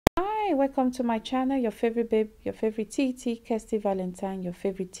Hi, welcome to my channel, your favorite babe, your favorite TT, Kirsty Valentine, your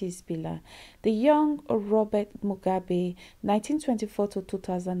favorite tea spiller. The young Robert Mugabe, 1924 to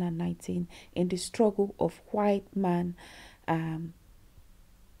 2019, in the struggle of white man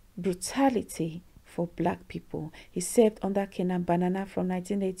brutality for black people. He served under Kenan Banana from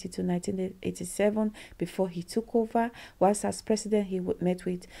 1980 to 1987 before he took over. Whilst as president, he met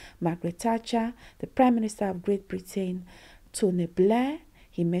with Margaret Thatcher, the Prime Minister of Great Britain, Tony Blair.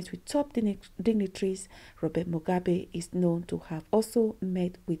 He met with top dignitaries. Robert Mugabe is known to have also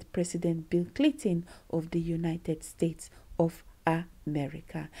met with President Bill Clinton of the United States of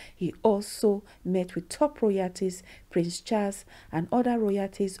America. He also met with top royalties, Prince Charles and other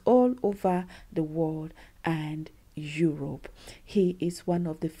royalties all over the world and Europe. He is one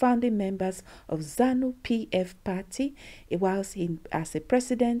of the founding members of ZANU-PF party. Whilst as a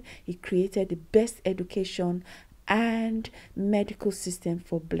president, he created the best education and medical system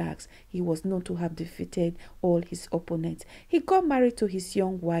for blacks. He was known to have defeated all his opponents. He got married to his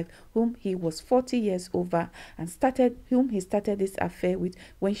young wife, whom he was 40 years over, and whom he started this affair with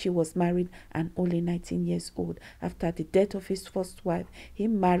when she was married and only 19 years old. After the death of his first wife, he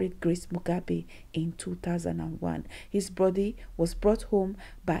married Grace Mugabe in 2001. His body was brought home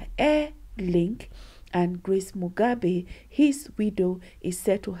by air link, and Grace Mugabe, his widow, is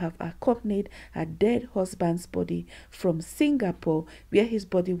said to have accompanied her dead husband's body from Singapore, where his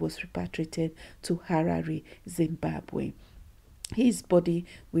body was repatriated to Harare, Zimbabwe. His body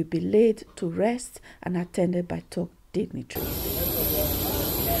will be laid to rest and attended by top dignitaries.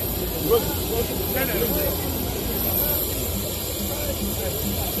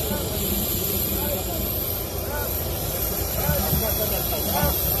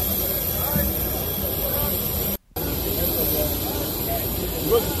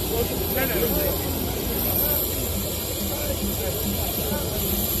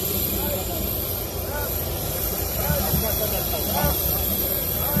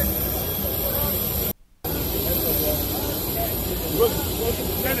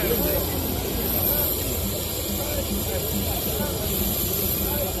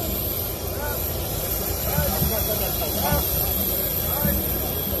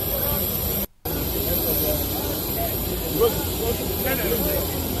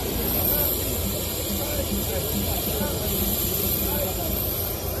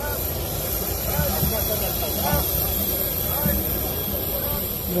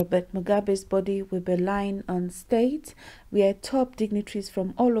 Robert Mugabe's body will be lying on state, where top dignitaries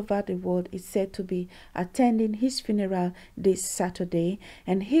from all over the world is said to be attending his funeral this Saturday,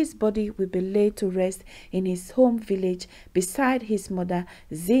 and his body will be laid to rest in his home village beside his mother,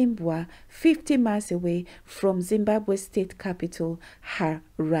 Zimbabwe, 50 miles away from Zimbabwe state capital,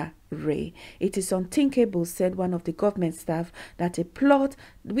 Harare. It is unthinkable, said one of the government staff, that a plot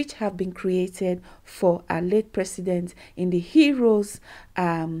which have been created for our late president in the heroes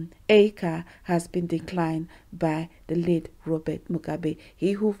acre has been declined by the late Robert Mugabe.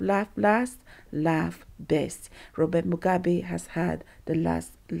 He who laughed last, laughed best. Robert Mugabe has had the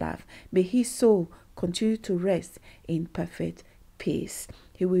last laugh. May his soul continue to rest in perfect peace.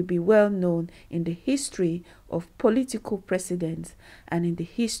 He will be well known in the history of political presidents and in the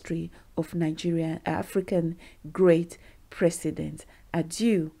history of Nigerian African great presidents.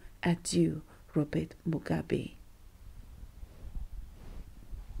 Adieu, adieu, Robert Mugabe.